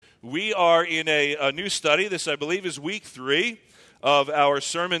We are in a new study. This, I believe, is week 3 of our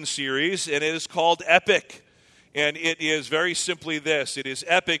sermon series, and it is called Epic. And it is very simply this. It is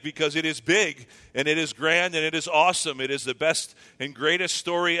epic because it is big, and it is grand, and it is awesome. It is the best and greatest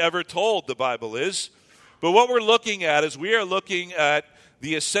story ever told, the Bible is. But what we're looking at is we are looking at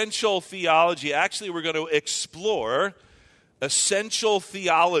the essential theology. Actually, we're going to explore essential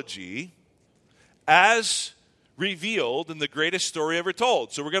theology as revealed in the greatest story ever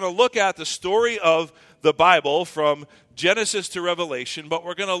told. So we're going to look at the story of the Bible from Genesis to Revelation, but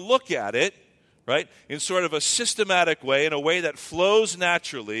we're going to look at it, right, in sort of a systematic way, in a way that flows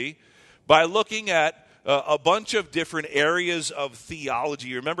naturally by looking at a bunch of different areas of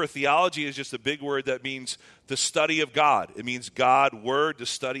theology. Remember, theology is just a big word that means the study of God. It means God, Word, the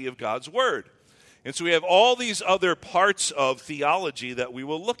study of God's Word. And so we have all these other parts of theology that we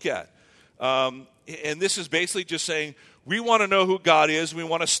will look at. And this is basically just saying we want to know who God is. We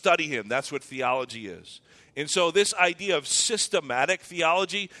want to study Him. That's what theology is. And so this idea of systematic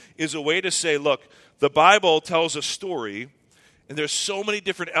theology is a way to say, look, the Bible tells a story, and there's so many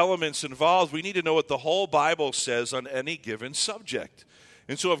different elements involved. We need to know what the whole Bible says on any given subject.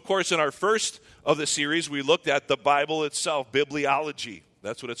 And so, of course, in our first of the series, we looked at the Bible itself, bibliology.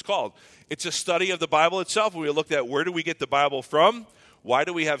 That's what it's called. It's a study of the Bible itself. We looked at where do we get the Bible from? Why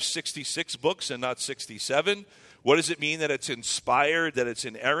do we have 66 books and not 67? What does it mean that it's inspired, that it's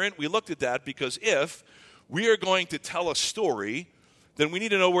inerrant? We looked at that because if we are going to tell a story, then we need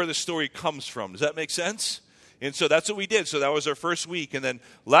to know where the story comes from. Does that make sense? And so that's what we did. So that was our first week. And then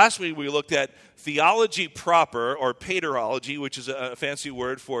last week we looked at theology proper, or paterology, which is a fancy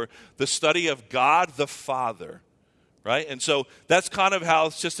word for the study of God the Father. Right? And so that's kind of how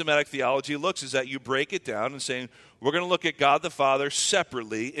systematic theology looks, is that you break it down and saying, we're going to look at God the Father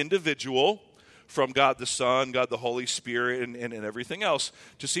separately, individual, from God the Son, God the Holy Spirit, and everything else,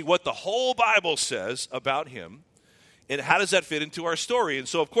 to see what the whole Bible says about Him, and how does that fit into our story. And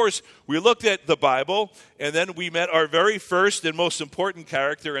so, of course, we looked at the Bible, and then we met our very first and most important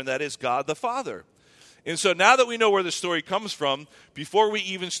character, and that is God the Father. And so now that we know where the story comes from, before we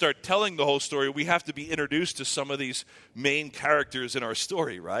even start telling the whole story, we have to be introduced to some of these main characters in our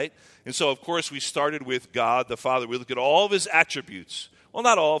story, right? And so, of course, we started with God the Father. We looked at all of His attributes. Well,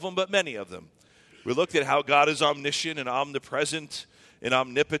 not all of them, but many of them. We looked at how God is omniscient and omnipresent and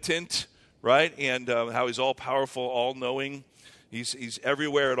omnipotent, right? And how He's all-powerful, all-knowing. He's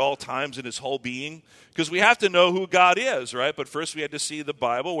everywhere at all times in His whole being. Because we have to know who God is, right? But first we had to see the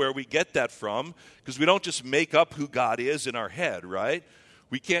Bible, where we get that from. Because we don't just make up who God is in our head, right?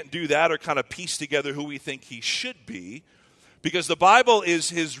 We can't do that or kind of piece together who we think He should be. Because the Bible is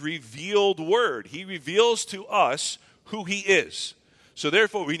His revealed word. He reveals to us who He is. So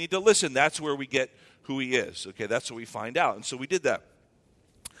therefore we need to listen. That's where we get who He is. Okay, that's what we find out. And so we did that.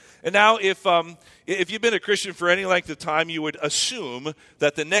 And now, if you've been a Christian for any length of time, you would assume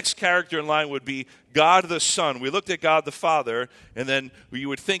that the next character in line would be God the Son. We looked at God the Father, and then you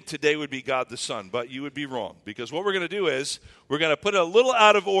would think today would be God the Son, but you would be wrong. Because what we're going to do is, we're going to put it a little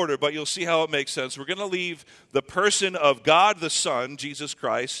out of order, but you'll see how it makes sense. We're going to leave the person of God the Son, Jesus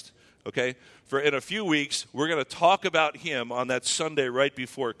Christ, okay, for in a few weeks. We're going to talk about Him on that Sunday right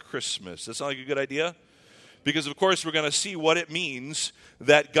before Christmas. That sound like a good idea? Because, of course, we're going to see what it means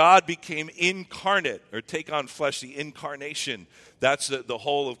that God became incarnate, or take on flesh, the incarnation. That's the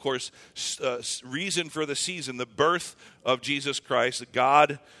whole, of course, reason for the season, the birth of Jesus Christ,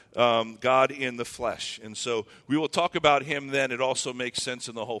 God in the flesh. And so we will talk about Him then. It also makes sense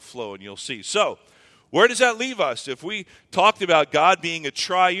in the whole flow, and you'll see. So where does that leave us? If we talked about God being a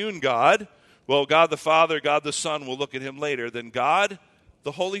triune God, well, God the Father, God the Son, we'll look at Him later, then God,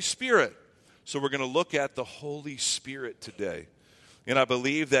 the Holy Spirit. So we're going to look at the Holy Spirit today. And I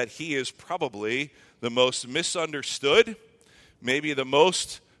believe that He is probably the most misunderstood, maybe the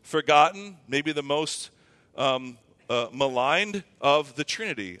most forgotten, maybe the most maligned of the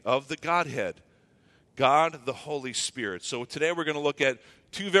Trinity, of the Godhead. God, the Holy Spirit. So today we're going to look at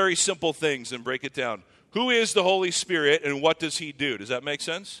two very simple things and break it down. Who is the Holy Spirit and what does He do? Does that make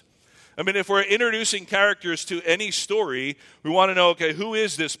sense? I mean, if we're introducing characters to any story, we want to know, okay, who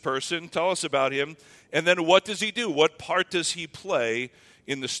is this person? Tell us about him. And then what does he do? What part does he play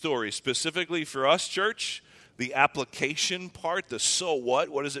in the story? Specifically for us, church, the application part, the so what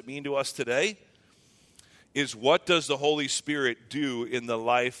does it mean to us today, is what does the Holy Spirit do in the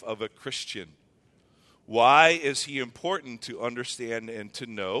life of a Christian? Why is He important to understand and to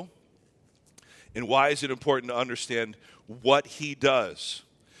know? And why is it important to understand what He does?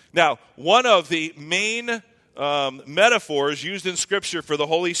 Now, one of the main metaphors used in Scripture for the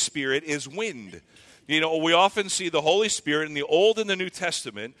Holy Spirit is wind. We often see the Holy Spirit in the Old and the New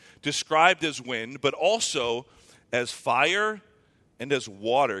Testament described as wind, but also as fire and as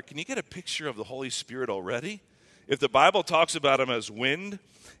water. Can you get a picture of the Holy Spirit already? If the Bible talks about him as wind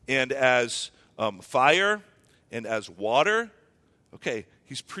and as fire and as water, okay,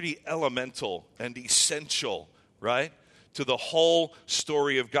 he's pretty elemental and essential, right, to the whole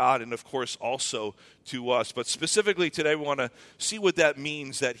story of God and, of course, also to us. But specifically today, we want to see what that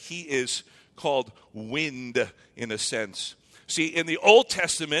means, that he is called wind in a sense. See, in the Old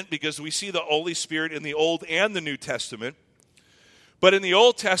Testament, because we see the Holy Spirit in the Old and the New Testament, but in the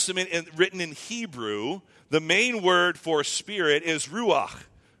Old Testament, written in Hebrew, the main word for spirit is ruach,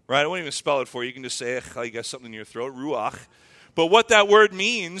 right? I won't even spell it for you. You can just say, you got something in your throat, ruach. But what that word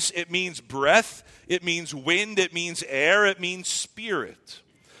means, it means breath, it means wind, it means air, it means spirit.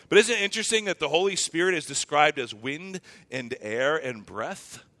 But isn't it interesting that the Holy Spirit is described as wind and air and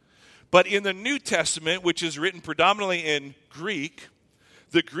breath? But in the New Testament, which is written predominantly in Greek,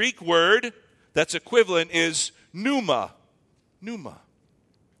 the Greek word that's equivalent is pneuma. Pneuma.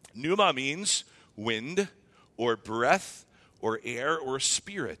 Pneuma means wind or breath or air or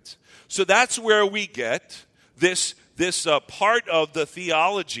spirit. So that's where we get this part of the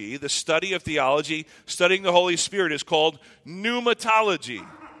theology, the study of theology, studying the Holy Spirit is called pneumotology.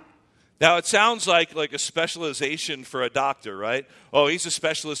 Now, it sounds like a specialization for a doctor, right? Oh, he's a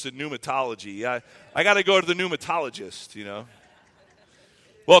specialist in pneumatology. I got to go to the pneumatologist,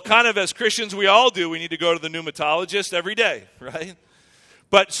 Well, kind of as Christians, we all do. We need to go to the pneumatologist every day, right?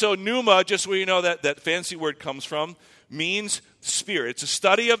 But so pneuma, just so you know that fancy word comes from, means spirit. It's a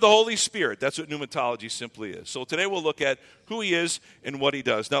study of the Holy Spirit. That's what pneumatology simply is. So today we'll look at who he is and what he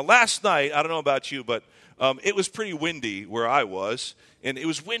does. Now, last night, I don't know about you, but it was pretty windy where I was. And it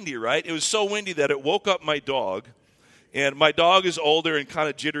was windy, right? It was so windy that it woke up my dog. And my dog is older and kind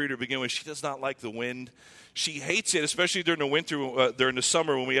of jittery to begin with. She does not like the wind. She hates it, especially during the winter, during the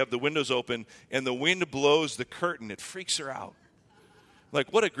summer when we have the windows open and the wind blows the curtain. It freaks her out.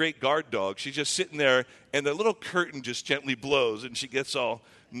 Like, what a great guard dog. She's just sitting there, and the little curtain just gently blows, and she gets all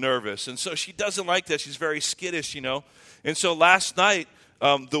nervous. And so she doesn't like that. She's very skittish, And so last night,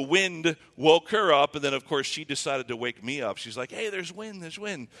 the wind woke her up, and then, of course, she decided to wake me up. She's like, hey, there's wind, there's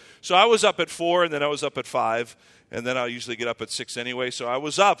wind. So I was up at 4, and then I was up at 5, and then I usually get up at 6 anyway. So I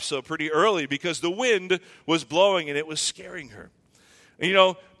was up so pretty early because the wind was blowing, and it was scaring her.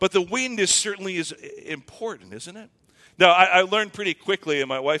 But the wind is important, isn't it? Now, I learned pretty quickly, and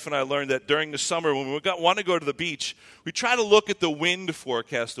my wife and I learned that during the summer when we want to go to the beach, we try to look at the wind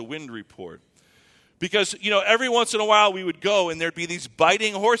forecast, the wind report. Because, every once in a while we would go and there'd be these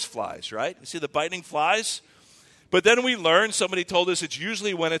biting horseflies, right? You see the biting flies? But then we learned, somebody told us it's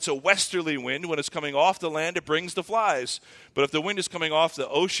usually when it's a westerly wind, when it's coming off the land, it brings the flies. But if the wind is coming off the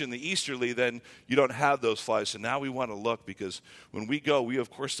ocean, the easterly, then you don't have those flies. So now we want to look because when we go, we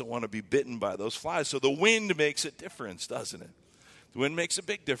of course don't want to be bitten by those flies. So the wind makes a difference, doesn't it? The wind makes a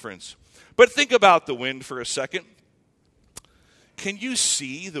big difference. But think about the wind for a second. Can you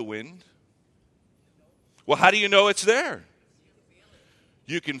see the wind? Well, how do you know it's there?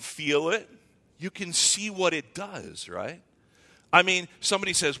 You can feel it. You can see what it does, right? I mean,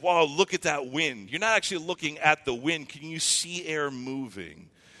 somebody says, wow, look at that wind. You're not actually looking at the wind. Can you see air moving?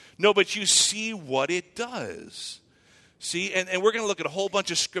 No, but you see what it does. See, and we're going to look at a whole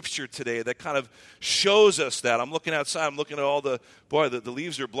bunch of scripture today that kind of shows us that. I'm looking outside. I'm looking at all the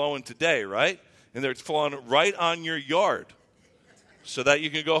leaves are blowing today, right? And they're falling right on your yard so that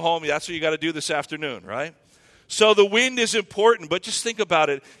you can go home. That's what you got to do this afternoon, right? So the wind is important, but just think about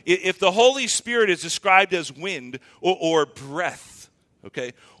it. If the Holy Spirit is described as wind or breath,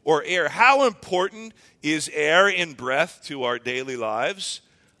 okay, or air, how important is air and breath to our daily lives?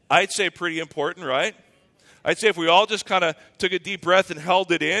 I'd say pretty important, right? I'd say if we all just kind of took a deep breath and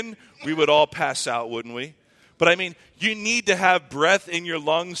held it in, we would all pass out, wouldn't we? But I mean, you need to have breath in your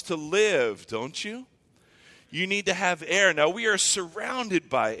lungs to live, don't you? You need to have air. Now, we are surrounded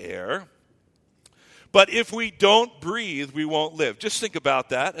by air. But if we don't breathe, we won't live. Just think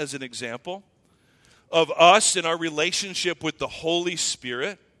about that as an example of us and our relationship with the Holy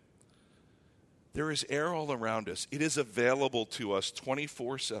Spirit. There is air all around us. It is available to us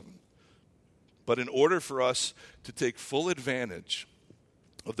 24/7. But in order for us to take full advantage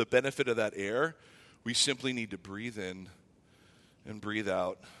of the benefit of that air, we simply need to breathe in and breathe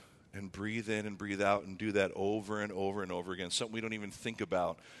out and breathe in and breathe out and do that over and over and over again. Something we don't even think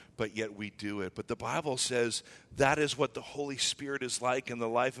about, but yet we do it. But the Bible says that is what the Holy Spirit is like in the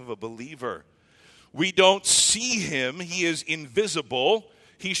life of a believer. We don't see him. He is invisible.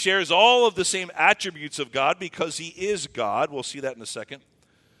 He shares all of the same attributes of God because he is God. We'll see that in a second.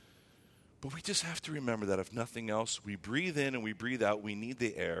 But we just have to remember that if nothing else, we breathe in and we breathe out. We need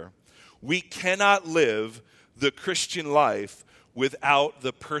the air. We cannot live the Christian life without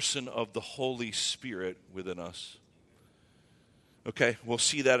the person of the Holy Spirit within us. Okay, we'll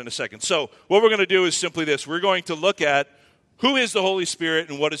see that in a second. So what we're going to do is simply this. We're going to look at who is the Holy Spirit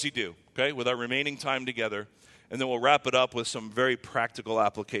and what does he do, okay, with our remaining time together. And then we'll wrap it up with some very practical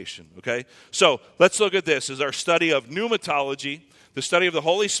application, okay? So let's look at this as our study of pneumatology, the study of the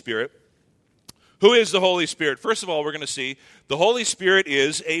Holy Spirit. Who is the Holy Spirit? First of all, we're going to see the Holy Spirit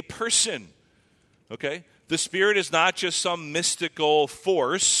is a person, okay? The Spirit is not just some mystical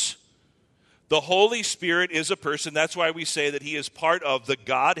force. The Holy Spirit is a person. That's why we say that he is part of the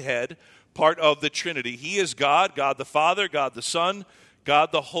Godhead, part of the Trinity. He is God, God the Father, God the Son,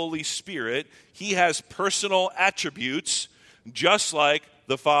 God the Holy Spirit. He has personal attributes just like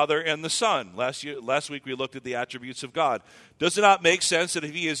the Father and the Son. Last week we looked at the attributes of God. Does it not make sense that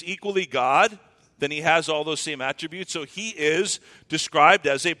if he is equally God, then he has all those same attributes? So he is described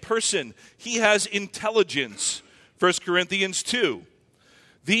as a person. He has intelligence. 1 Corinthians 2.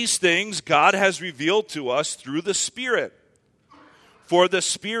 These things God has revealed to us through the Spirit. For the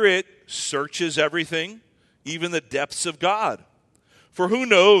Spirit searches everything, even the depths of God. For who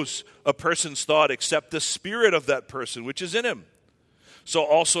knows a person's thought except the spirit of that person which is in him? So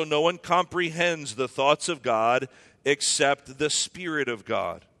also no one comprehends the thoughts of God except the Spirit of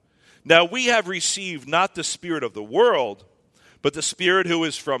God. Now we have received not the spirit of the world, but the Spirit who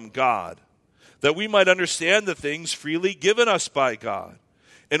is from God, that we might understand the things freely given us by God.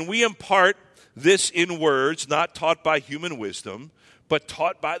 And we impart this in words not taught by human wisdom, but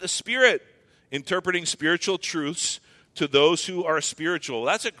taught by the Spirit, interpreting spiritual truths to those who are spiritual.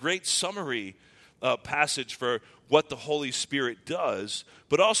 That's a great summary passage for what the Holy Spirit does,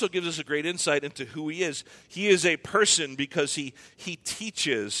 but also gives us a great insight into who he is. He is a person because he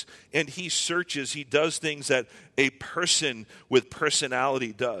teaches and he searches. He does things that a person with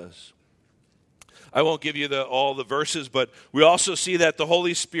personality does. I won't give you all the verses, but we also see that the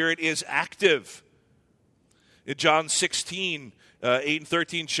Holy Spirit is active. In John 16, 8 and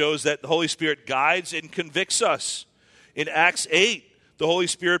 13 shows that the Holy Spirit guides and convicts us. In Acts 8, the Holy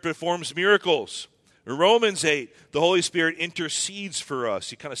Spirit performs miracles. In Romans 8, the Holy Spirit intercedes for us.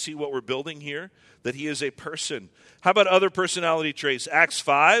 You kind of see what we're building here, that he is a person. How about other personality traits? Acts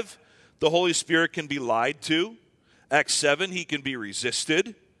 5, the Holy Spirit can be lied to. Acts 7, he can be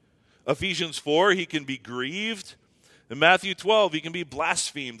resisted. Ephesians 4, he can be grieved. In Matthew 12, he can be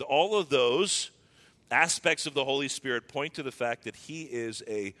blasphemed. All of those aspects of the Holy Spirit point to the fact that he is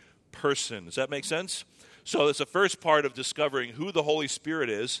a person. Does that make sense? So it's the first part of discovering who the Holy Spirit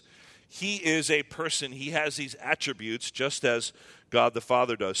is. He is a person. He has these attributes just as God the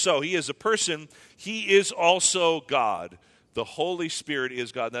Father does. So he is a person. He is also God. The Holy Spirit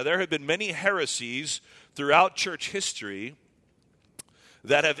is God. Now there have been many heresies throughout church history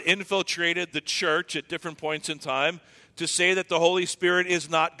that have infiltrated the church at different points in time to say that the Holy Spirit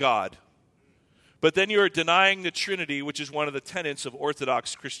is not God. But then you are denying the Trinity, which is one of the tenets of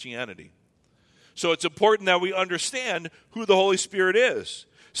Orthodox Christianity. So it's important that we understand who the Holy Spirit is.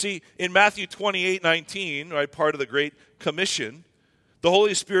 See, in Matthew 28:19, right, part of the Great Commission, the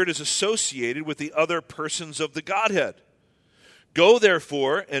Holy Spirit is associated with the other persons of the Godhead. Go,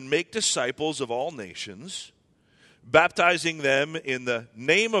 therefore, and make disciples of all nations, baptizing them in the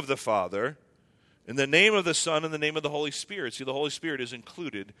name of the Father, in the name of the Son, and the name of the Holy Spirit. See, the Holy Spirit is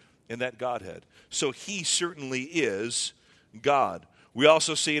included in that Godhead. So he certainly is God. We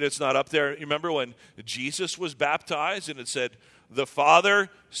also see it, it's not up there. You remember when Jesus was baptized and it said, the Father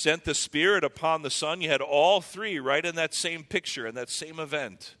sent the Spirit upon the Son? You had all three right in that same picture, in that same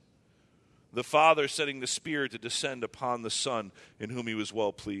event. The Father sending the Spirit to descend upon the Son in whom he was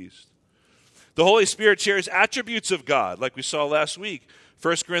well pleased. The Holy Spirit shares attributes of God, like we saw last week.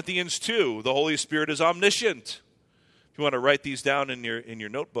 1 Corinthians 2, the Holy Spirit is omniscient. If you want to write these down in your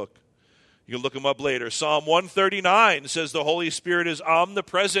notebook, you can look them up later. Psalm 139 says the Holy Spirit is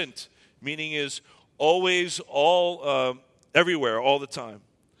omnipresent, meaning is always, everywhere, all the time.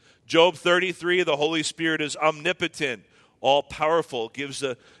 Job 33, the Holy Spirit is omnipotent, all-powerful, gives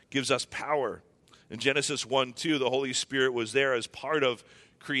us power. In Genesis 1:2, the Holy Spirit was there as part of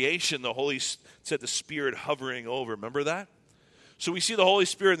creation. Said the Spirit hovering over. Remember that? So we see the Holy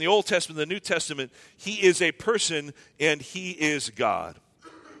Spirit in the Old Testament, the New Testament. He is a person and he is God.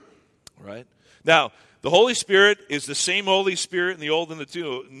 Right? Now, the Holy Spirit is the same Holy Spirit in the Old and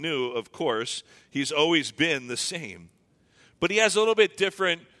the New, of course. He's always been the same. But he has a little bit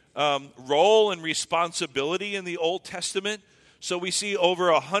different role and responsibility in the Old Testament. So we see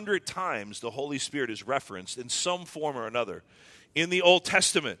over 100 times the Holy Spirit is referenced in some form or another in the Old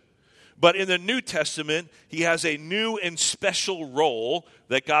Testament. But in the New Testament, he has a new and special role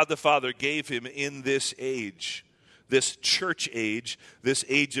that God the Father gave him in this age, this church age, this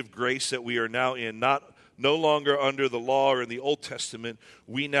age of grace that we are now in, no longer under the law or in the Old Testament.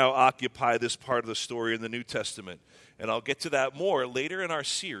 We now occupy this part of the story in the New Testament. And I'll get to that more later in our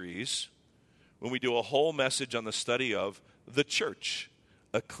series when we do a whole message on the study of the church,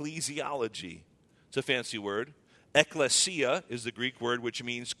 ecclesiology. It's a fancy word. Ecclesia is the Greek word which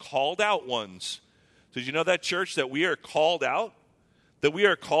means called out ones. So did you know that, church, that we are called out? That we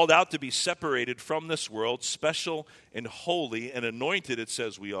are called out to be separated from this world, special and holy and anointed, it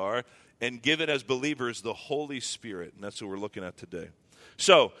says we are, and given as believers the Holy Spirit. And that's what we're looking at today.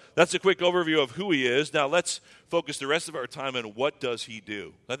 So that's a quick overview of who he is. Now let's focus the rest of our time on what does he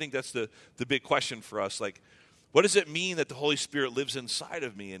do. I think that's the big question for us. Like, what does it mean that the Holy Spirit lives inside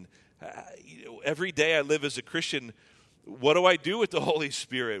of me? And every day I live as a Christian, what do I do with the Holy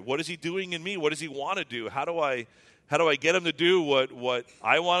Spirit? What is he doing in me? What does he want to do? How do I get him to do what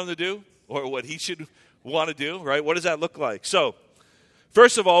I want him to do, or what he should want to do, right? What does that look like? So,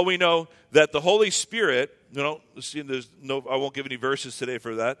 first of all, we know that the Holy Spirit, I won't give any verses today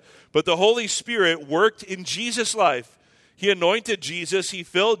for that, but the Holy Spirit worked in Jesus' life. He anointed Jesus, he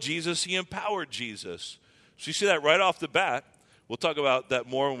filled Jesus, he empowered Jesus. So you see that right off the bat. We'll talk about that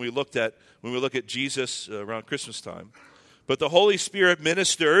more when we look at Jesus around Christmas time. But the Holy Spirit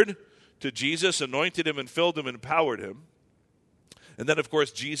ministered to Jesus, anointed him and filled him and empowered him. And then, of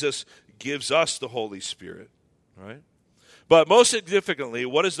course, Jesus gives us the Holy Spirit, right? But most significantly,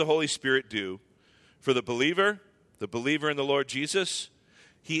 what does the Holy Spirit do for the believer in the Lord Jesus?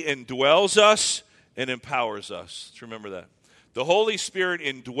 He indwells us and empowers us. Let's remember that. The Holy Spirit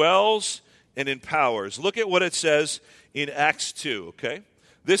indwells and empowers. Look at what it says in Acts 2, okay?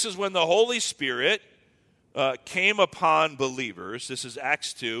 This is when the Holy Spirit came upon believers. This is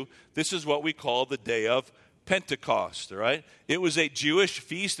Acts 2. This is what we call the day of Pentecost, all right? It was a Jewish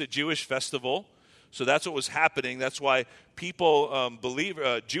feast, a Jewish festival. So that's what was happening. That's why people,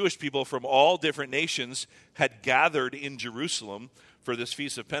 Jewish people from all different nations had gathered in Jerusalem for this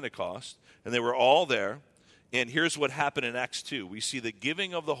Feast of Pentecost. And they were all there. And here's what happened in Acts 2. We see the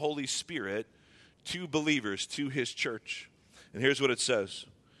giving of the Holy Spirit to believers, to his church. And here's what it says.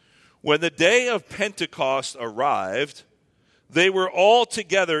 When the day of Pentecost arrived, they were all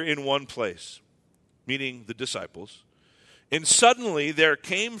together in one place, meaning the disciples. And suddenly there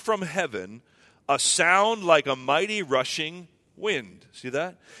came from heaven a sound like a mighty rushing wind. See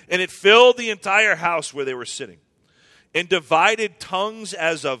that? And it filled the entire house where they were sitting. And divided tongues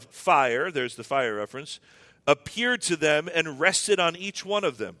as of fire, there's the fire reference, appeared to them and rested on each one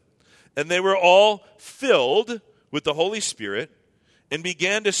of them. And they were all filled with the Holy Spirit and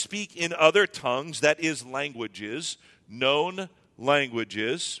began to speak in other tongues, that is languages, known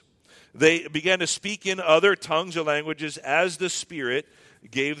languages. They began to speak in other tongues or languages as the Spirit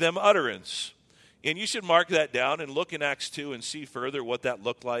gave them utterance. And you should mark that down and look in Acts 2 and see further what that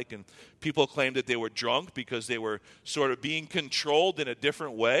looked like. And people claimed that they were drunk because they were sort of being controlled in a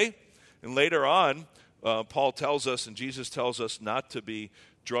different way. And later on, Paul tells us and Jesus tells us not to be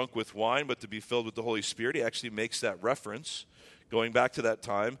drunk with wine, but to be filled with the Holy Spirit. He actually makes that reference, going back to that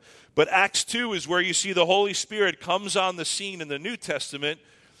time. But Acts 2 is where you see the Holy Spirit comes on the scene in the New Testament,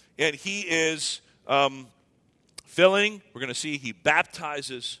 and he is filling. We're going to see he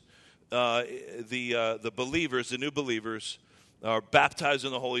baptizes the believers, the new believers, are baptized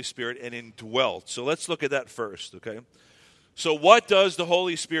in the Holy Spirit and indwelt. So let's look at that first, okay? So what does the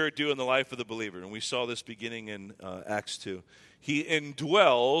Holy Spirit do in the life of the believer? And we saw this beginning in Acts 2. He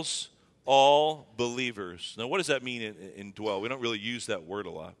indwells all believers. Now, what does that mean, indwell? We don't really use that word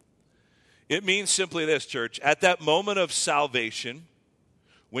a lot. It means simply this, church. At that moment of salvation,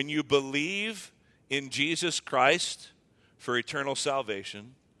 when you believe in Jesus Christ for eternal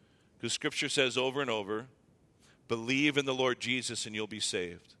salvation, because Scripture says over and over, believe in the Lord Jesus and you'll be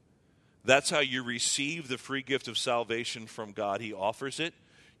saved. That's how you receive the free gift of salvation from God. He offers it.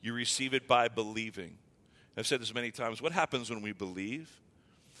 You receive it by believing. I've said this many times. What happens when we believe?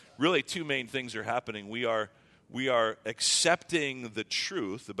 Really, two main things are happening. We are accepting the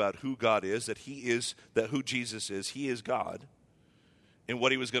truth about who God is, that who Jesus is. He is God. And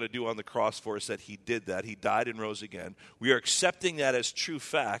what he was going to do on the cross for us, that he did that. He died and rose again. We are accepting that as true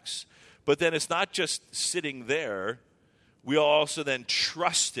facts. But then it's not just sitting there. We are also then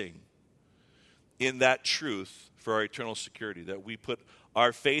trusting in that truth for our eternal security, that we put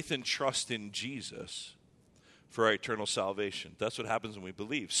our faith and trust in Jesus for our eternal salvation. That's what happens when we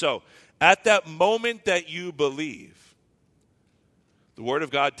believe. So, at that moment that you believe, the Word of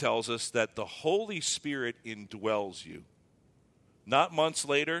God tells us that the Holy Spirit indwells you. Not months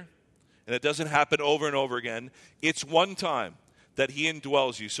later, and it doesn't happen over and over again. It's one time that he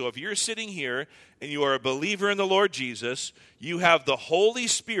indwells you. So if you're sitting here and you are a believer in the Lord Jesus, you have the Holy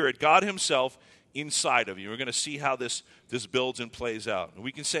Spirit, God himself, inside of you. We're going to see how this builds and plays out. And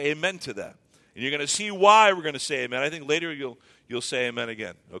we can say amen to that. And you're going to see why we're going to say amen. I think later you'll say amen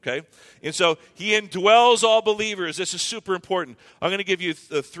again, okay? And so he indwells all believers. This is super important. I'm going to give you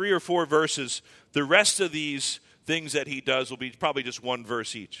 3 or 4 verses. The rest of these things that he does will be probably just one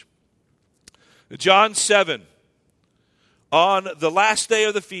verse each. John 7. On the last day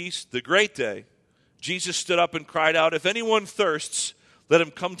of the feast, the great day, Jesus stood up and cried out, "If anyone thirsts, let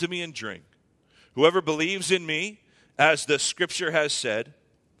him come to me and drink. Whoever believes in me, as the scripture has said,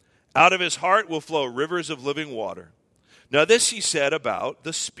 out of his heart will flow rivers of living water." Now this he said about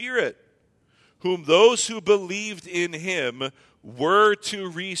the Spirit, whom those who believed in him were to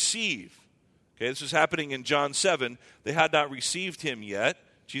receive. Okay, this was happening in John 7. They had not received him yet.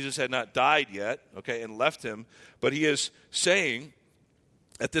 Jesus had not died yet, okay, and left him. But he is saying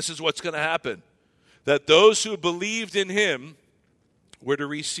that this is what's going to happen. That those who believed in him were to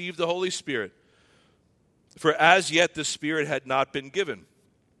receive the Holy Spirit. For as yet the Spirit had not been given,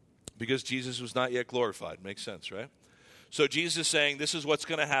 because Jesus was not yet glorified. Makes sense, right? So Jesus is saying this is what's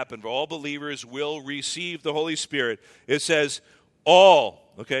going to happen. For all believers will receive the Holy Spirit. It says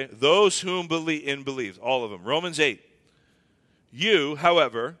all, okay, those whom believe, all of them. Romans 8. You,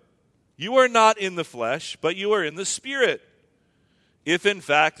 however, you are not in the flesh, but you are in the Spirit, if in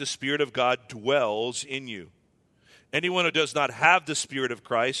fact the Spirit of God dwells in you. Anyone who does not have the Spirit of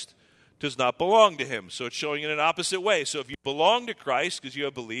Christ does not belong to him. So it's showing in an opposite way. So if you belong to Christ because you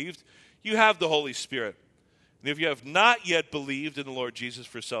have believed, you have the Holy Spirit. And if you have not yet believed in the Lord Jesus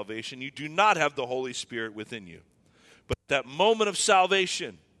for salvation, you do not have the Holy Spirit within you. But at that moment of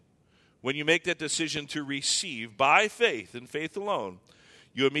salvation, when you make that decision to receive by faith and faith alone,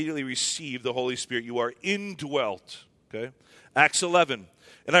 you immediately receive the Holy Spirit. You are indwelt. Okay? Acts 11.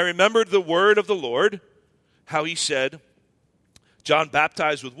 And I remembered the word of the Lord, how he said, John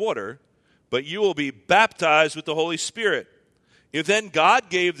baptized with water, but you will be baptized with the Holy Spirit. If then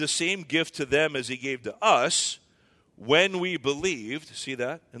God gave the same gift to them as he gave to us, when we believed, see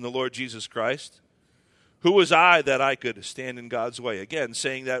that, in the Lord Jesus Christ, who was I that I could stand in God's way? Again,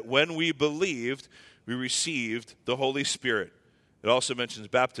 saying that when we believed, we received the Holy Spirit. It also mentions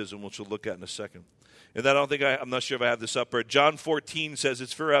baptism, which we'll look at in a second. And then I'm not sure if I have this up, but John 14 says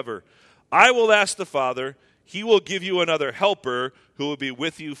it's forever. I will ask the Father, he will give you another helper who will be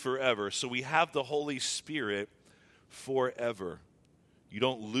with you forever. So we have the Holy Spirit forever. You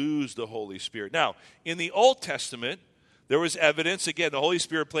don't lose the Holy Spirit. Now, in the Old Testament, there was evidence. Again, the Holy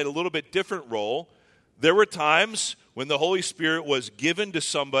Spirit played a little bit different role. There were times when the Holy Spirit was given to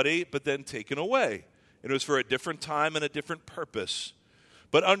somebody but then taken away. It was for a different time and a different purpose.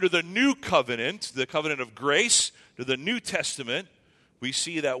 But under the new covenant, the covenant of grace, to the New Testament, we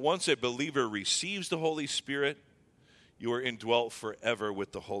see that once a believer receives the Holy Spirit, you are indwelt forever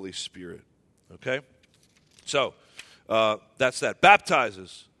with the Holy Spirit. Okay? So, that's that.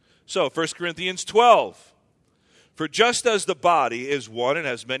 Baptizes. So, 1 Corinthians 12. For just as the body is one and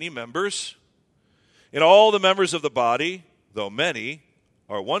has many members, and all the members of the body, though many,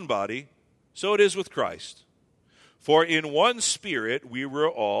 are one body, so it is with Christ. For in one Spirit we were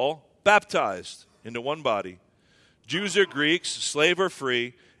all baptized into one body. Jews or Greeks, slave or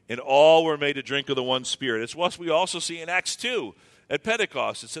free, and all were made to drink of the one Spirit. It's what we also see in Acts 2 at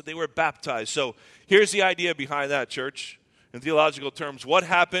Pentecost. It said they were baptized. So here's the idea behind that, church. In theological terms, what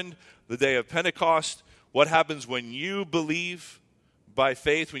happened the day of Pentecost? What happens when you believe by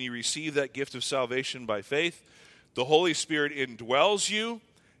faith, when you receive that gift of salvation by faith? The Holy Spirit indwells you,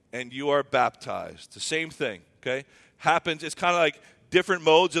 and you are baptized. The same thing, okay? Happens, it's kind of like different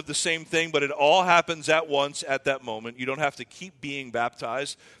modes of the same thing, but it all happens at once at that moment. You don't have to keep being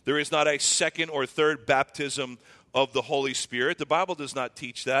baptized. There is not a second or third baptism of the Holy Spirit. The Bible does not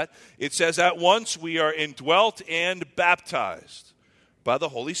teach that. It says at once we are indwelt and baptized by the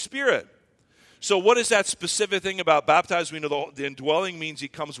Holy Spirit. So what is that specific thing about baptized? We know the indwelling means he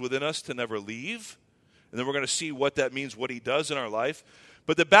comes within us to never leave. And then we're going to see what that means, what he does in our life.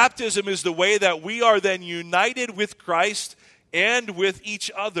 But the baptism is the way that we are then united with Christ and with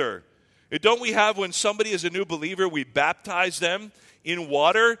each other. Don't we have when somebody is a new believer, we baptize them in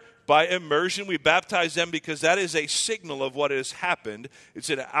water by immersion. We baptize them because that is a signal of what has happened.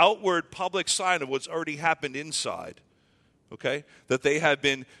 It's an outward public sign of what's already happened inside. Okay? That they have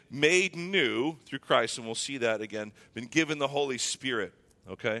been made new through Christ, and we'll see that again, been given the Holy Spirit.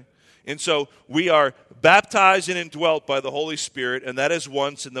 Okay? And so we are baptized and indwelt by the Holy Spirit, and that is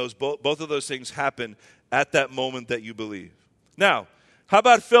once, and both of those things happen at that moment that you believe. Now, How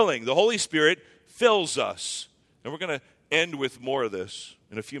about filling? The Holy Spirit fills us. And we're going to end with more of this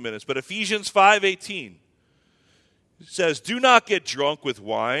in a few minutes. But Ephesians 5:18 says, "Do not get drunk with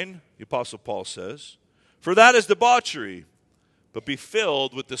wine," the Apostle Paul says, "for that is debauchery, but be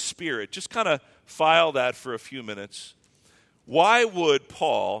filled with the Spirit." Just kind of file that for a few minutes. Why would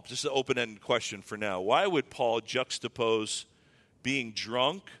Paul, just an open-ended question for now, why would Paul juxtapose being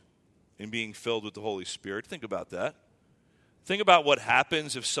drunk and being filled with the Holy Spirit? Think about that. Think about what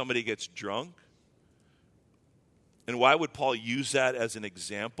happens if somebody gets drunk. And why would Paul use that as an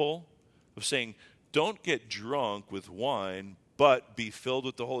example of saying, don't get drunk with wine, but be filled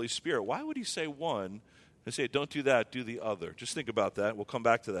with the Holy Spirit? Why would he say one and say, don't do that, do the other? Just think about that. We'll come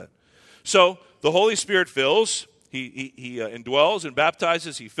back to that. So the Holy Spirit fills. He indwells and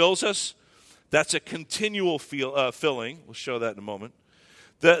baptizes. He fills us. That's a continual filling. We'll show that in a moment.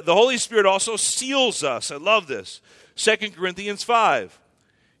 The Holy Spirit also seals us. I love this. 2 Corinthians 5.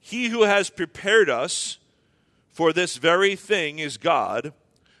 He who has prepared us for this very thing is God,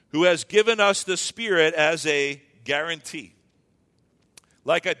 who has given us the Spirit as a guarantee.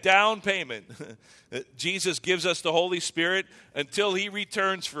 Like a down payment. Jesus gives us the Holy Spirit until he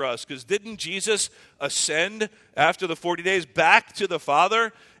returns for us. Because didn't Jesus ascend after the 40 days back to the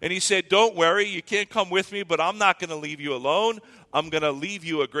Father? And he said, don't worry, you can't come with me, but I'm not going to leave you alone. I'm going to leave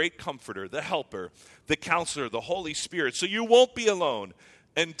you a great comforter, the helper, the counselor, the Holy Spirit. So you won't be alone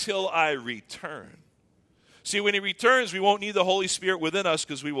until I return. See, when he returns, we won't need the Holy Spirit within us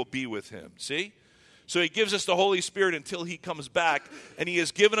because we will be with him. See? So he gives us the Holy Spirit until he comes back, and he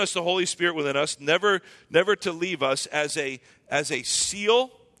has given us the Holy Spirit within us, never to leave us, as a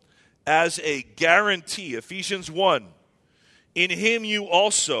seal, as a guarantee. Ephesians 1. In him you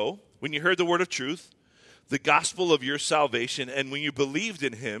also, when you heard the word of truth, the gospel of your salvation, and when you believed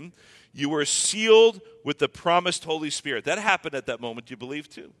in him, you were sealed with the promised Holy Spirit. That happened at that moment. You believe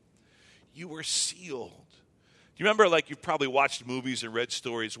too. You were sealed. Do you remember, like, you've probably watched movies and read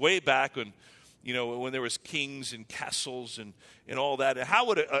stories way back when, you know, when there was kings and castles and all that. And how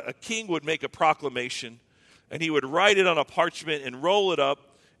would a king would make a proclamation, and he would write it on a parchment and roll it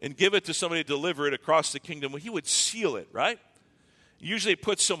up and give it to somebody to deliver it across the kingdom. Well, he would seal it, right? Usually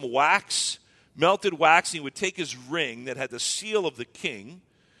put some wax, melted wax, and he would take his ring that had the seal of the king,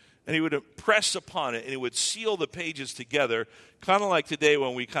 and he would press upon it, and he would seal the pages together, kind of like today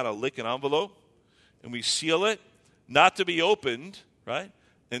when we kind of lick an envelope, and we seal it, not to be opened, right,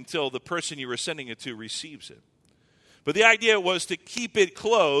 until the person you were sending it to receives it. But the idea was to keep it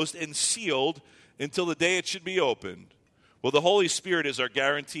closed and sealed until the day it should be opened. Well, the Holy Spirit is our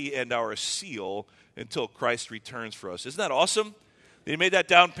guarantee and our seal until Christ returns for us. Isn't that awesome? They made that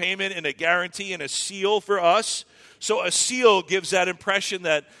down payment and a guarantee and a seal for us. So a seal gives that impression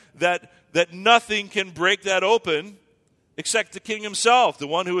that nothing can break that open except the King himself, the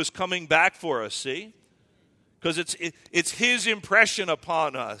one who is coming back for us, see? Because it's his impression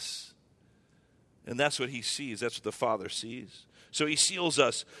upon us. And that's what he sees. That's what the Father sees. So he seals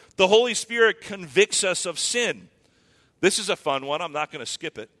us. The Holy Spirit convicts us of sin. This is a fun one. I'm not going to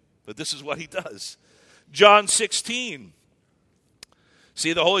skip it, but this is what he does. John 16.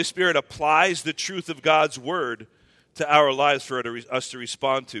 See, the Holy Spirit applies the truth of God's word to our lives for us to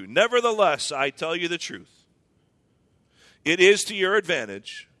respond to. Nevertheless, I tell you the truth. It is to your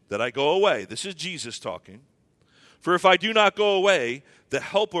advantage that I go away. This is Jesus talking. For if I do not go away, the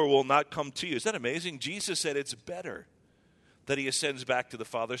helper will not come to you. Is that amazing? Jesus said it's better that he ascends back to the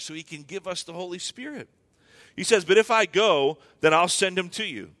Father so he can give us the Holy Spirit. He says, but if I go, then I'll send him to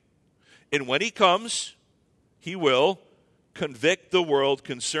you. And when he comes, he will convict the world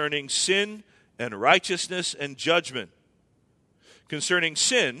concerning sin and righteousness and judgment. Concerning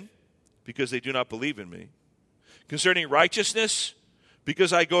sin, because they do not believe in me. Concerning righteousness,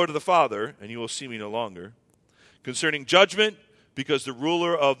 because I go to the Father, and you will see me no longer. Concerning judgment, because the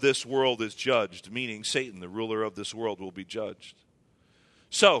ruler of this world is judged, meaning Satan, the ruler of this world, will be judged.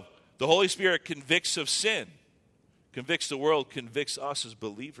 So, the Holy Spirit convicts of sin, convicts the world, convicts us as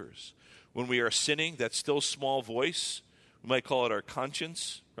believers. When we are sinning, that still small voice, we might call it our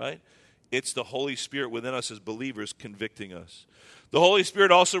conscience, right? It's the Holy Spirit within us as believers convicting us. The Holy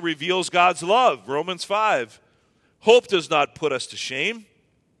Spirit also reveals God's love. Romans 5. Hope does not put us to shame,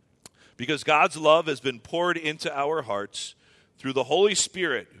 because God's love has been poured into our hearts through the Holy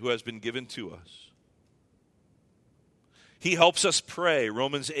Spirit who has been given to us. He helps us pray,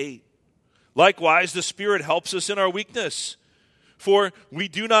 Romans 8. Likewise, the Spirit helps us in our weakness. For we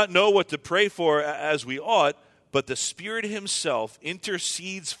do not know what to pray for as we ought, but the Spirit himself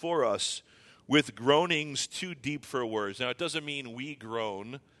intercedes for us with groanings too deep for words. Now, it doesn't mean we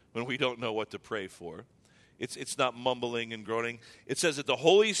groan when we don't know what to pray for. It's not mumbling and groaning. It says that the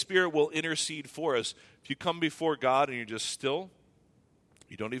Holy Spirit will intercede for us. If you come before God and you're just still,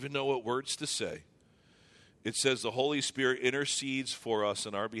 you don't even know what words to say. It says the Holy Spirit intercedes for us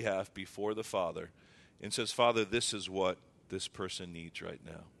on our behalf before the Father and says, Father, this is what this person needs right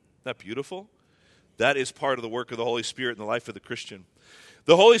now. Isn't that beautiful? That is part of the work of the Holy Spirit in the life of the Christian.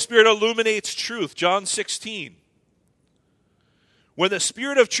 The Holy Spirit illuminates truth. John 16. When the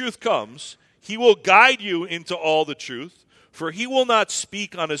Spirit of truth comes, he will guide you into all the truth, for he will not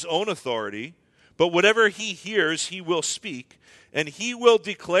speak on his own authority, but whatever he hears, he will speak, and he will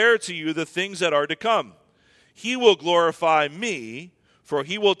declare to you the things that are to come. He will glorify me, for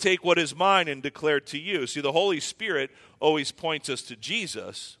he will take what is mine and declare it to you. See, the Holy Spirit always points us to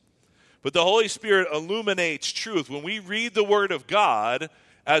Jesus, but the Holy Spirit illuminates truth. When we read the Word of God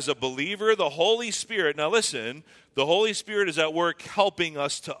as a believer, the Holy Spirit, now listen, the Holy Spirit is at work helping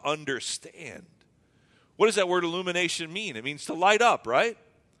us to understand. What does that word illumination mean? It means to light up, right?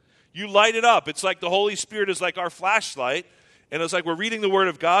 You light it up. It's like the Holy Spirit is like our flashlight, and it's like we're reading the Word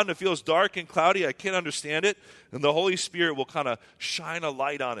of God, and it feels dark and cloudy. I can't understand it. And the Holy Spirit will kind of shine a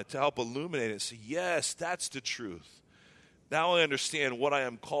light on it to help illuminate it. Say, yes, that's the truth. Now I understand what I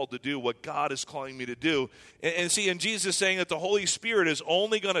am called to do, what God is calling me to do. And see, and Jesus is saying that the Holy Spirit is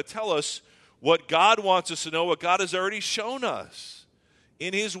only going to tell us what God wants us to know, what God has already shown us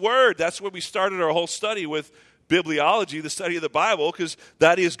in His Word. That's where we started our whole study with bibliology, the study of the Bible, because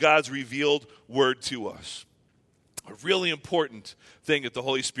that is God's revealed Word to us. A really important thing that the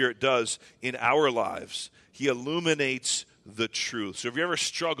Holy Spirit does in our lives. He illuminates the truth. So if you're ever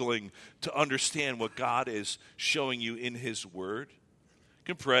struggling to understand what God is showing you in His Word, you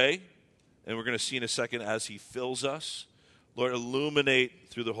can pray, and we're going to see in a second as He fills us. Lord, illuminate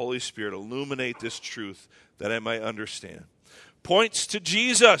through the Holy Spirit, illuminate this truth that I might understand. Points to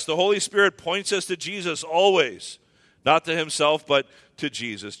Jesus. The Holy Spirit points us to Jesus always. Not to Himself, but to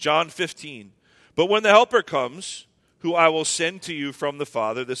Jesus. John 15. But when the Helper comes, who I will send to you from the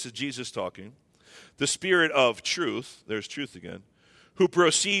Father, this is Jesus talking, the Spirit of truth, there's truth again, who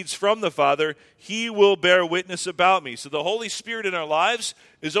proceeds from the Father, He will bear witness about me. So the Holy Spirit in our lives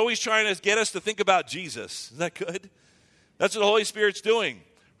is always trying to get us to think about Jesus. Isn't that good? That's what the Holy Spirit's doing.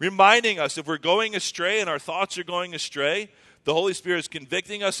 Reminding us if we're going astray and our thoughts are going astray, the Holy Spirit is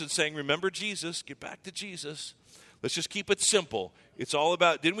convicting us and saying, remember Jesus, get back to Jesus. Let's just keep it simple. It's all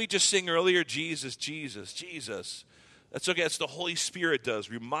about, didn't we just sing earlier, Jesus, Jesus, Jesus? That's okay. That's the Holy Spirit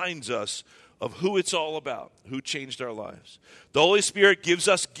does. Reminds us of who it's all about, who changed our lives. The Holy Spirit gives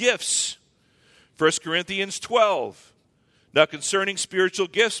us gifts. 1 Corinthians 12. Now concerning spiritual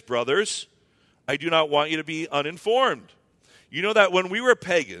gifts, brothers, I do not want you to be uninformed. You know that when we were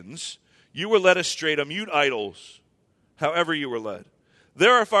pagans, you were led astray to mute idols, however you were led.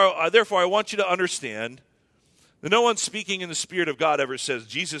 Therefore, I want you to understand that no one speaking in the Spirit of God ever says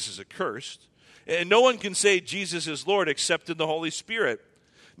Jesus is accursed. And no one can say Jesus is Lord except in the Holy Spirit.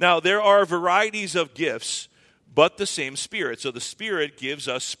 Now, there are varieties of gifts, but the same Spirit. So the Spirit gives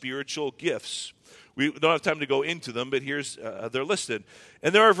us spiritual gifts. We don't have time to go into them, but here's they're listed.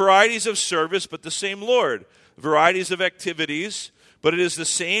 And there are varieties of service, but the same Lord. Varieties of activities, but it is the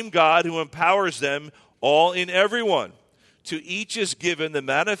same God who empowers them all in everyone. To each is given the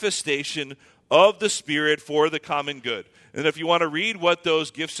manifestation of the Spirit for the common good. And if you want to read what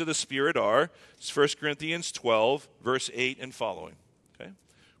those gifts of the Spirit are, it's 1 Corinthians 12, verse 8 and following. Okay?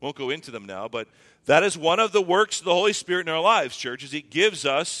 Won't go into them now, but that is one of the works of the Holy Spirit in our lives, church, is He gives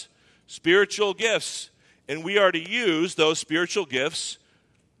us spiritual gifts. And we are to use those spiritual gifts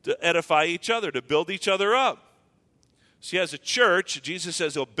to edify each other, to build each other up. See, as a church, Jesus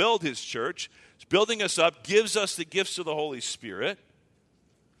says He'll build His church. He's building us up, gives us the gifts of the Holy Spirit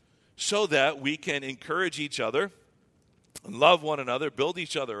so that we can encourage each other and love one another, build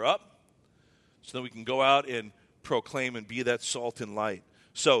each other up, so that we can go out and proclaim and be that salt and light.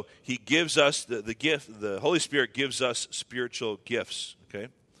 So He gives us the gift, the Holy Spirit gives us spiritual gifts, okay?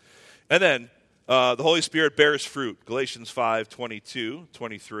 And then the Holy Spirit bears fruit, Galatians 5, 22,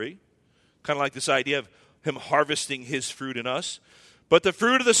 23. Kind of like this idea of Him harvesting His fruit in us. But the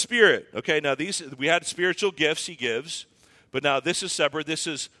fruit of the Spirit, okay, now we had spiritual gifts He gives, but now this is separate. This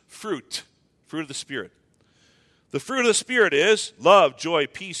is fruit of the Spirit. The fruit of the Spirit is love, joy,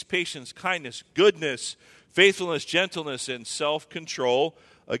 peace, patience, kindness, goodness, faithfulness, gentleness, and self-control.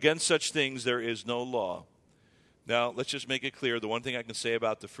 Against such things there is no law. Now, let's just make it clear, the one thing I can say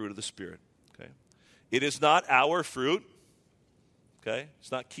about the fruit of the Spirit. Okay, it is not our fruit. Okay,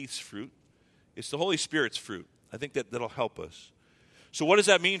 it's not Keith's fruit. It's the Holy Spirit's fruit. I think that'll help us. So what does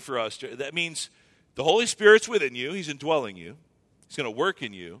that mean for us? That means the Holy Spirit's within you. He's indwelling you. He's going to work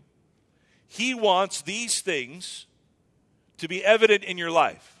in you. He wants these things to be evident in your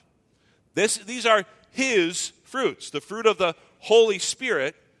life. These are his fruits, the fruit of the Holy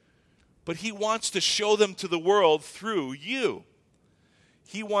Spirit, but he wants to show them to the world through you.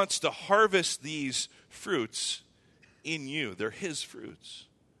 He wants to harvest these fruits in you. They're his fruits.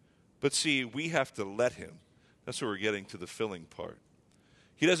 But see, we have to let him. That's where we're getting to the filling part.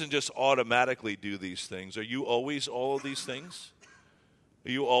 He doesn't just automatically do these things. Are you always all of these things? Are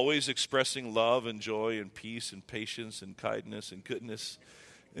you always expressing love and joy and peace and patience and kindness and goodness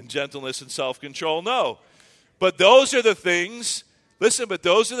and gentleness and self-control? No. But those are the things, listen, but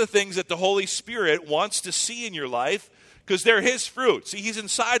those are the things that the Holy Spirit wants to see in your life because they're his fruit. See, he's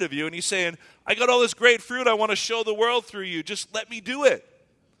inside of you and he's saying, I got all this great fruit I want to show the world through you. Just let me do it.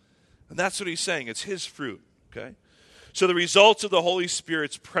 And that's what he's saying. It's his fruit, okay? So the results of the Holy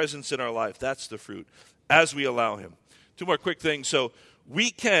Spirit's presence in our life, that's the fruit, as we allow him. Two more quick things. So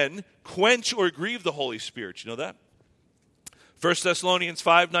we can quench or grieve the Holy Spirit. You know that? 1 Thessalonians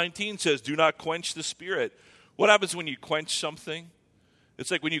 5:19 says, do not quench the Spirit. What happens when you quench something?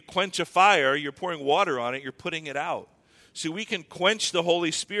 It's like when you quench a fire, you're pouring water on it, you're putting it out. See, we can quench the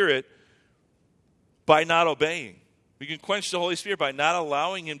Holy Spirit by not obeying. We can quench the Holy Spirit by not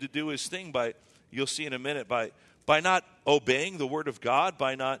allowing him to do his thing, you'll see in a minute, by not obeying the Word of God,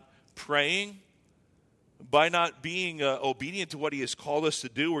 by not praying, by not being obedient to what he has called us to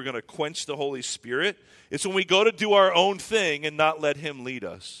do. We're going to quench the Holy Spirit. It's when we go to do our own thing and not let him lead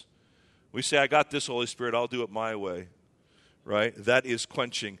us. We say, I got this, Holy Spirit, I'll do it my way. Right? That is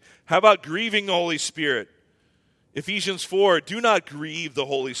quenching. How about grieving the Holy Spirit? Ephesians 4, do not grieve the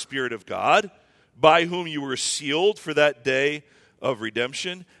Holy Spirit of God, by whom you were sealed for that day of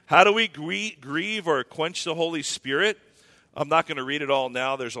redemption. How do we grieve or quench the Holy Spirit? I'm not going to read it all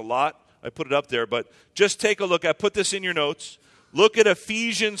now. There's a lot. I put it up there, but just take a look. I put this in your notes. Look at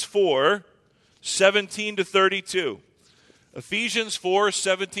Ephesians 4, 17 to 32. Ephesians 4,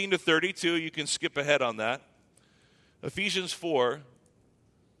 17 to 32. You can skip ahead on that. Ephesians 4,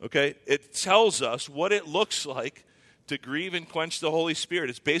 okay, it tells us what it looks like to grieve and quench the Holy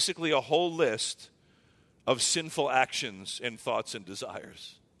Spirit. It's basically a whole list of sinful actions and thoughts and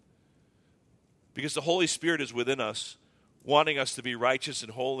desires. Because the Holy Spirit is within us, wanting us to be righteous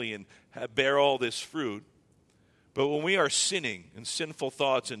and holy and bear all this fruit. But when we are sinning in sinful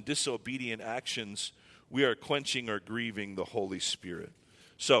thoughts and disobedient actions, we are quenching or grieving the Holy Spirit.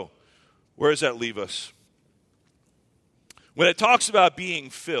 So, where does that leave us? When it talks about being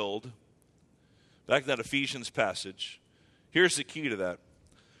filled, back in that Ephesians passage, here's the key to that.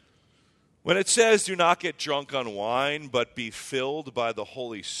 When it says, do not get drunk on wine, but be filled by the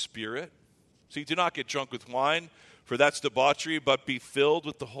Holy Spirit. See, do not get drunk with wine, for that's debauchery, but be filled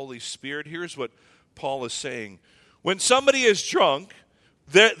with the Holy Spirit. Here's what Paul is saying. When somebody is drunk,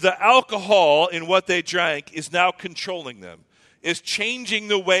 the alcohol in what they drank is now controlling them, is changing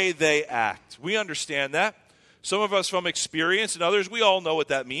the way they act. We understand that. Some of us from experience and others, we all know what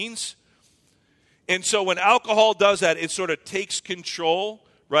that means. And so when alcohol does that, it sort of takes control,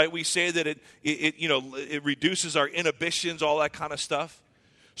 right? We say that it reduces our inhibitions, all that kind of stuff.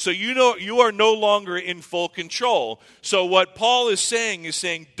 So you are no longer in full control. So what Paul is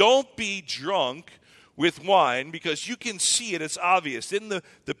saying, don't be drunk with wine, because you can see it, it's obvious. Didn't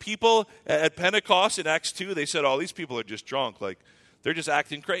the people at Pentecost in Acts 2, they said, oh, these people are just drunk, like they're just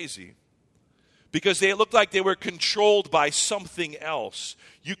acting crazy. Because they looked like they were controlled by something else.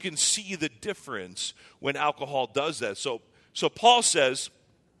 You can see the difference when alcohol does that. So Paul says,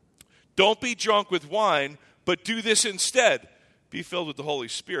 don't be drunk with wine, but do this instead. Be filled with the Holy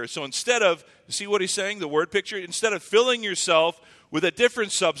Spirit. So instead of, see what he's saying, the word picture? Instead of filling yourself with a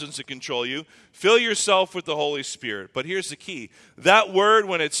different substance to control you, fill yourself with the Holy Spirit. But here's the key. That word,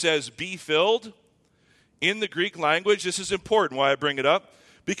 when it says be filled, in the Greek language, this is important, why I bring it up.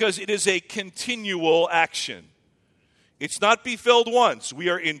 Because it is a continual action. It's not be filled once. We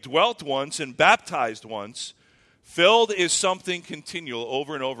are indwelt once and baptized once. Filled is something continual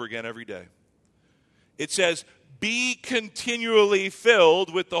over and over again every day. It says, be continually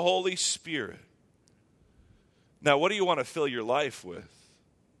filled with the Holy Spirit. Now, what do you want to fill your life with?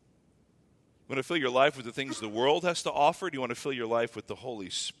 You want to fill your life with the things the world has to offer? Or do you want to fill your life with the Holy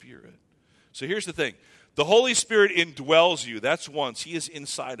Spirit? So here's the thing. The Holy Spirit indwells you. That's once. He is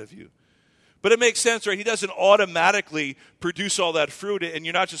inside of you. But it makes sense, right? He doesn't automatically produce all that fruit, and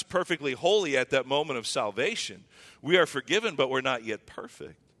you're not just perfectly holy at that moment of salvation. We are forgiven, but we're not yet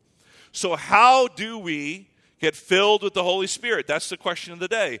perfect. So how do we get filled with the Holy Spirit? That's the question of the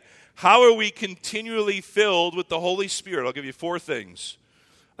day. How are we continually filled with the Holy Spirit? I'll give you 4 things.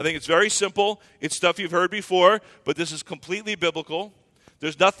 I think it's very simple. It's stuff you've heard before, but this is completely biblical.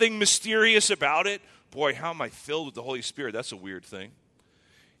 There's nothing mysterious about it. Boy, how am I filled with the Holy Spirit? That's a weird thing.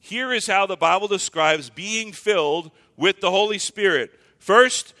 Here is how the Bible describes being filled with the Holy Spirit.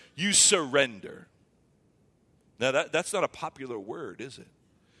 First, you surrender. Now, that's not a popular word, is it?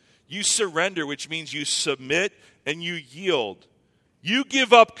 You surrender, which means you submit and you yield. You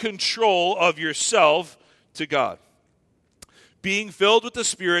give up control of yourself to God. Being filled with the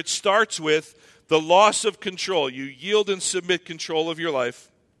Spirit starts with the loss of control. You yield and submit control of your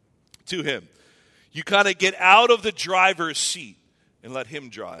life to Him. You kind of get out of the driver's seat and let Him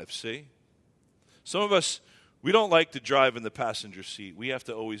drive, see? Some of us, we don't like to drive in the passenger seat. We have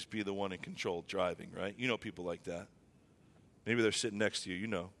to always be the one in control driving, right? You know people like that. Maybe they're sitting next to you, you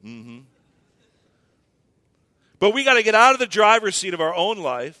know. Mm-hmm. But we got to get out of the driver's seat of our own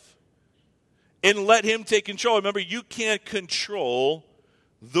life and let Him take control. Remember, you can't control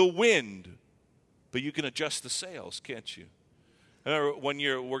the wind, but you can adjust the sails, can't you? I remember one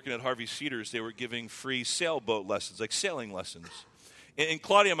year working at Harvey Cedars, they were giving free sailboat lessons, like sailing lessons. And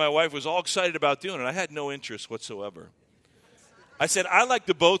Claudia, my wife, was all excited about doing it. I had no interest whatsoever. I said, I like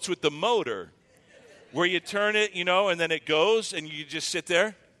the boats with the motor, where you turn it, and then it goes, and you just sit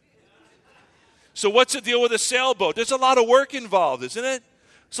there. So what's the deal with a sailboat? There's a lot of work involved, isn't it?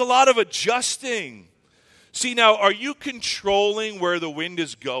 There's a lot of adjusting. See, now, are you controlling where the wind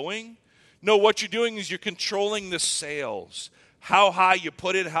is going? No, what you're doing is you're controlling the sails. How high you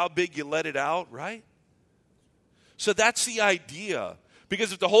put it, how big you let it out, right? So that's the idea.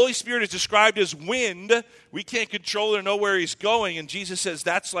 Because if the Holy Spirit is described as wind, we can't control or know where He's going. And Jesus says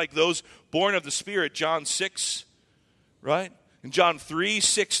that's like those born of the Spirit. John 6, right? In John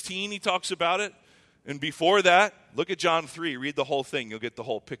 3:16, He talks about it. And before that, look at John 3. Read the whole thing. You'll get the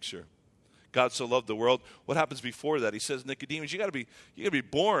whole picture. God so loved the world. What happens before that? He says, Nicodemus, you got to be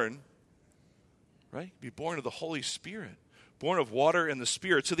born, right? Be born of the Holy Spirit. Born of water and the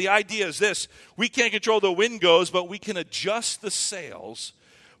Spirit. So the idea is this. We can't control the wind goes, but we can adjust the sails.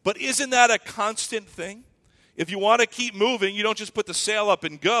 But isn't that a constant thing? If you want to keep moving, you don't just put the sail up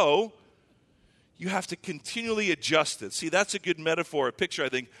and go. You have to continually adjust it. See, that's a good metaphor, a picture, I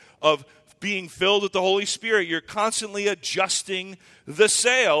think, of being filled with the Holy Spirit. You're constantly adjusting the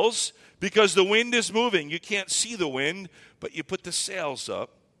sails because the wind is moving. You can't see the wind, but you put the sails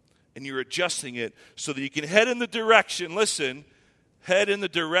up. And you're adjusting it so that you can head in the direction, listen, head in the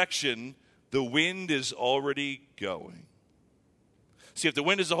direction the wind is already going. See, if the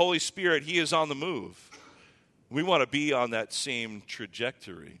wind is the Holy Spirit, He is on the move. We want to be on that same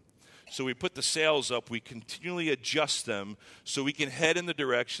trajectory. So we put the sails up, we continually adjust them so we can head in the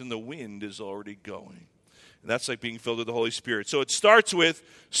direction the wind is already going. And that's like being filled with the Holy Spirit. So it starts with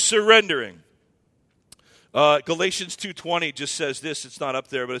surrendering. Galatians 2:20 just says this. It's not up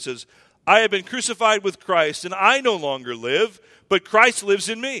there, but it says, I have been crucified with Christ, and I no longer live, but Christ lives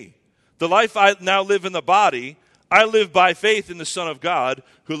in me. The life I now live in the body, I live by faith in the Son of God,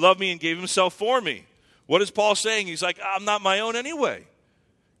 who loved me and gave Himself for me. What is Paul saying? He's like, I'm not my own anyway.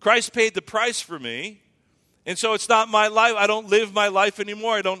 Christ paid the price for me, and so it's not my life. I don't live my life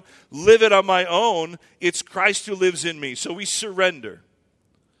anymore. I don't live it on my own. It's Christ who lives in me. So we surrender.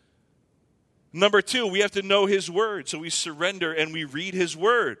 Number 2, we have to know His word. So we surrender and we read His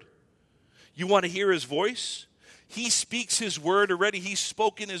word. You want to hear His voice? He speaks His word already. He's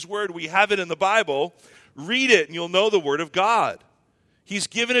spoken His word. We have it in the Bible. Read it and you'll know the word of God. He's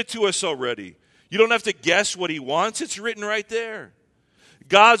given it to us already. You don't have to guess what He wants. It's written right there.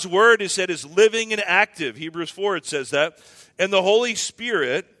 God's word is said is living and active. Hebrews 4, it says that. And the Holy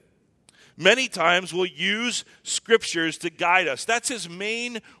Spirit many times will use scriptures to guide us. That's His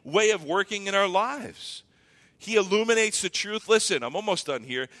main way of working in our lives. He illuminates the truth. Listen, I'm almost done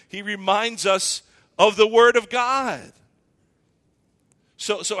here. He reminds us of the Word of God.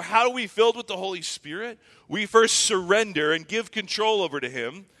 So how are we filled with the Holy Spirit? We first surrender and give control over to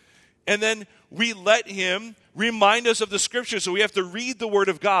Him. And then we let Him remind us of the Scriptures. So we have to read the Word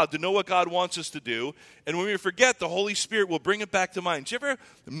of God to know what God wants us to do. And when we forget, the Holy Spirit will bring it back to mind. Did you ever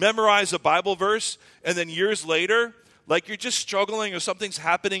memorize a Bible verse and then years later, like you're just struggling or something's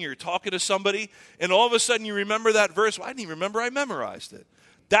happening, or you're talking to somebody, and all of a sudden you remember that verse? Well, I didn't even remember I memorized it.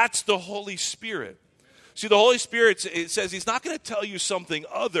 That's the Holy Spirit. See, the Holy Spirit, it says He's not going to tell you something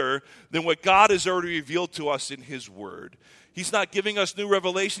other than what God has already revealed to us in His Word. He's not giving us new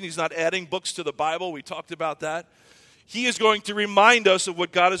revelation. He's not adding books to the Bible. We talked about that. He is going to remind us of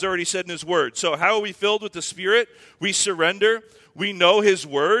what God has already said in His Word. So how are we filled with the Spirit? We surrender. We know His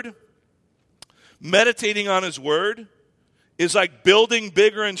Word. Meditating on His Word is like building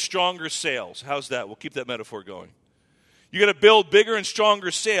bigger and stronger sails. How's that? We'll keep that metaphor going. You're going to build bigger and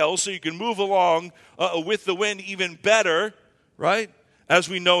stronger sails so you can move along with the wind even better, right? as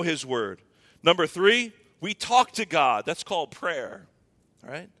we know his word. Number 3, we talk to God. That's called prayer.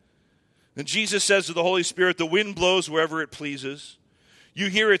 All right? And Jesus says to the Holy Spirit, the wind blows wherever it pleases. You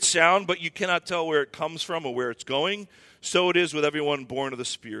hear its sound, but you cannot tell where it comes from or where it's going. So it is with everyone born of the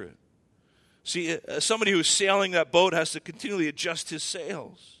Spirit. See, somebody who's sailing that boat has to continually adjust his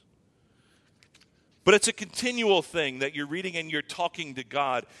sails. But it's a continual thing that you're reading and you're talking to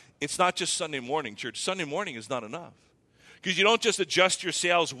God. It's not just Sunday morning, church. Sunday morning is not enough. Because you don't just adjust your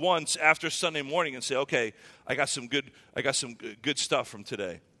sails once after Sunday morning and say, okay, I got some good stuff from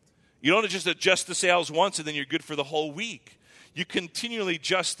today. You don't just adjust the sails once and then you're good for the whole week. You continually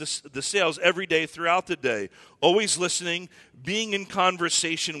adjust the sails every day throughout the day, always listening, being in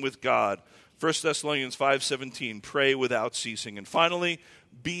conversation with God. 1 Thessalonians 5:17, pray without ceasing. And finally,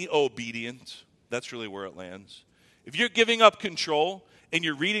 be obedient. That's really where it lands. If you're giving up control and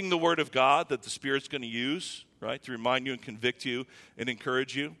you're reading the Word of God that the Spirit's going to use, right, to remind you and convict you and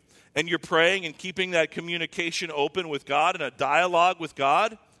encourage you, and you're praying and keeping that communication open with God and a dialogue with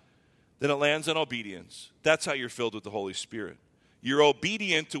God, then it lands on obedience. That's how you're filled with the Holy Spirit. You're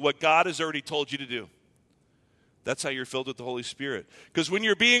obedient to what God has already told you to do. That's how you're filled with the Holy Spirit. Because when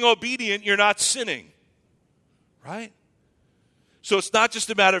you're being obedient, you're not sinning. Right? So it's not just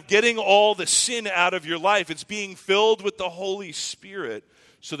a matter of getting all the sin out of your life. It's being filled with the Holy Spirit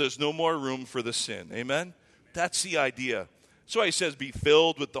so there's no more room for the sin. Amen? That's the idea. That's why he says be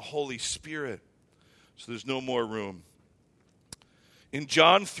filled with the Holy Spirit so there's no more room. In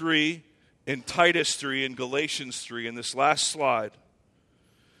John 3, in Titus 3, in Galatians 3, in this last slide,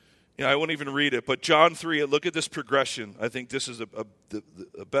 I won't even read it, but John 3, look at this progression. I think this is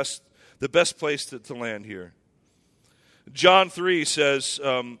the best place to land here. John 3 says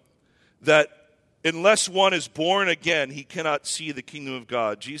that unless one is born again, he cannot see the kingdom of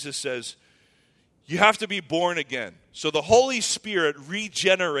God. Jesus says, you have to be born again. So the Holy Spirit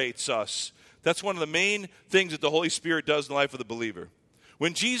regenerates us. That's one of the main things that the Holy Spirit does in the life of the believer.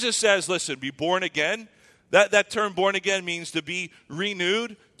 When Jesus says, listen, be born again, that term born again means to be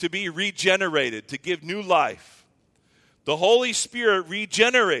renewed, to be regenerated, to give new life. The Holy Spirit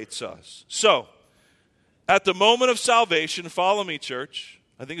regenerates us. So, at the moment of salvation, follow me, church.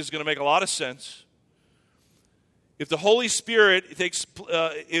 I think it's going to make a lot of sense. If the Holy Spirit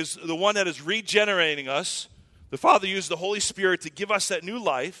is the one that is regenerating us, the Father used the Holy Spirit to give us that new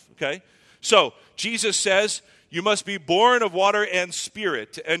life, okay? So, Jesus says, you must be born of water and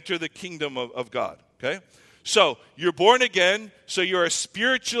spirit to enter the kingdom of God, okay? So, you're born again, so you are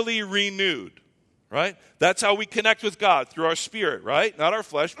spiritually renewed, right? That's how we connect with God, through our spirit, right? Not our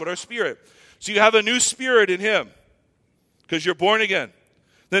flesh, but our spirit. So you have a new spirit in him because you're born again.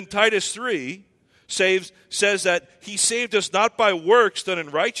 Then Titus 3 says that he saved us not by works done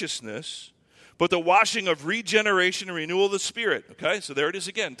in righteousness, but the washing of regeneration and renewal of the Spirit. Okay, so there it is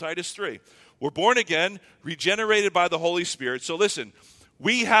again, Titus 3. We're born again, regenerated by the Holy Spirit. So listen,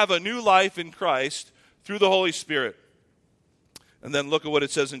 we have a new life in Christ through the Holy Spirit. And then look at what it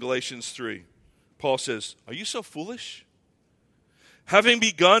says in Galatians 3. Paul says, are you so foolish? Having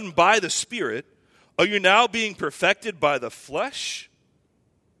begun by the Spirit, are you now being perfected by the flesh?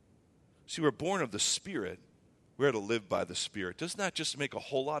 See, we're born of the Spirit. We're to live by the Spirit. Doesn't that just make a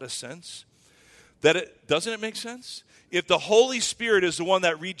whole lot of sense? Doesn't it make sense? If the Holy Spirit is the one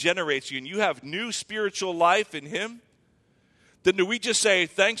that regenerates you and you have new spiritual life in him, then do we just say,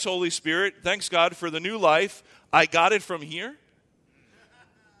 thanks, Holy Spirit, thanks, God, for the new life. I got it from here?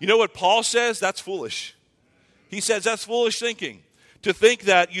 You know what Paul says? That's foolish. He says that's foolish thinking. To think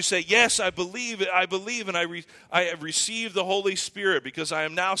that you say, yes, I believe, and I have received the Holy Spirit because I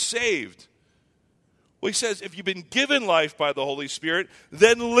am now saved. Well, he says, if you've been given life by the Holy Spirit,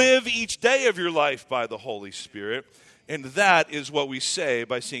 then live each day of your life by the Holy Spirit. And that is what we say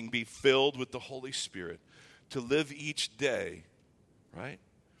by saying, be filled with the Holy Spirit. To live each day, right?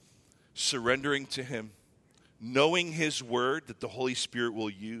 Surrendering to him. Knowing his word that the Holy Spirit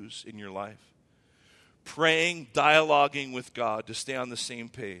will use in your life. Praying, dialoguing with God to stay on the same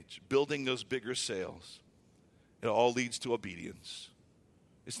page, building those bigger sails. It all leads to obedience.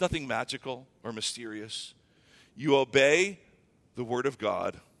 It's nothing magical or mysterious. You obey the word of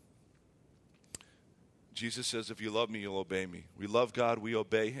God. Jesus says, if you love me, you'll obey me. We love God, we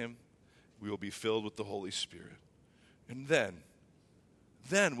obey him. We will be filled with the Holy Spirit. And then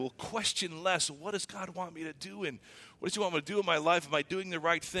we'll question less. What does God want me to do? And what does he want me to do in my life? Am I doing the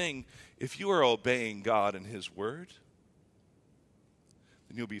right thing? If you are obeying God and his word,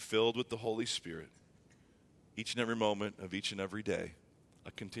 then you'll be filled with the Holy Spirit each and every moment of each and every day.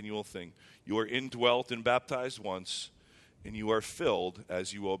 A continual thing. You are indwelt and baptized once, and you are filled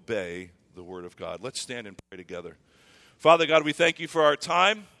as you obey the word of God. Let's stand and pray together. Father God, we thank you for our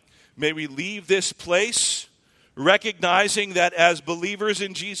time. May we leave this place recognizing that as believers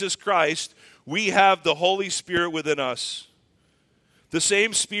in Jesus Christ, we have the Holy Spirit within us. The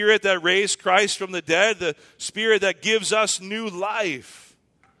same Spirit that raised Christ from the dead, the Spirit that gives us new life,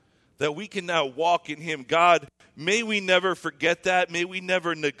 that we can now walk in him. God, may we never forget that. May we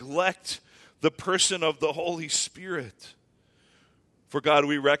never neglect the person of the Holy Spirit. For God,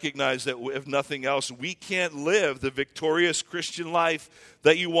 we recognize that if nothing else, we can't live the victorious Christian life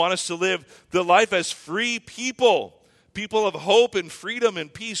that you want us to live. The life as free people, people of hope and freedom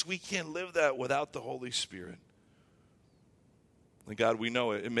and peace. We can't live that without the Holy Spirit. And God, we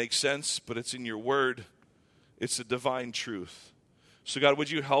know it. It makes sense, but it's in your word. It's a divine truth. So God,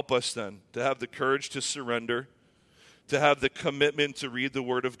 would you help us then to have the courage to surrender, to have the commitment to read the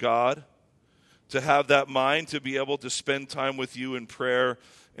word of God, to have that mind to be able to spend time with you in prayer,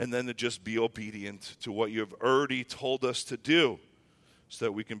 and then to just be obedient to what you have already told us to do so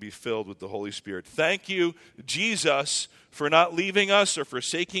that we can be filled with the Holy Spirit. Thank you, Jesus, for not leaving us or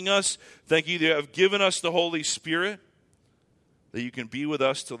forsaking us. Thank you that you have given us the Holy Spirit, that you can be with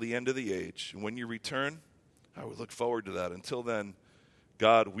us till the end of the age. And when you return, I would look forward to that. Until then,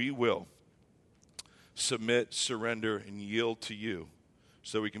 God, we will submit, surrender, and yield to you,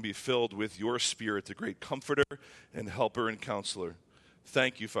 so we can be filled with your Spirit, the great comforter and helper and counselor.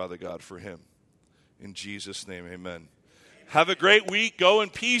 Thank you, Father God, for him. In Jesus' name, amen. Have a great week. Go in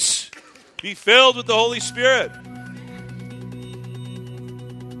peace. Be filled with the Holy Spirit.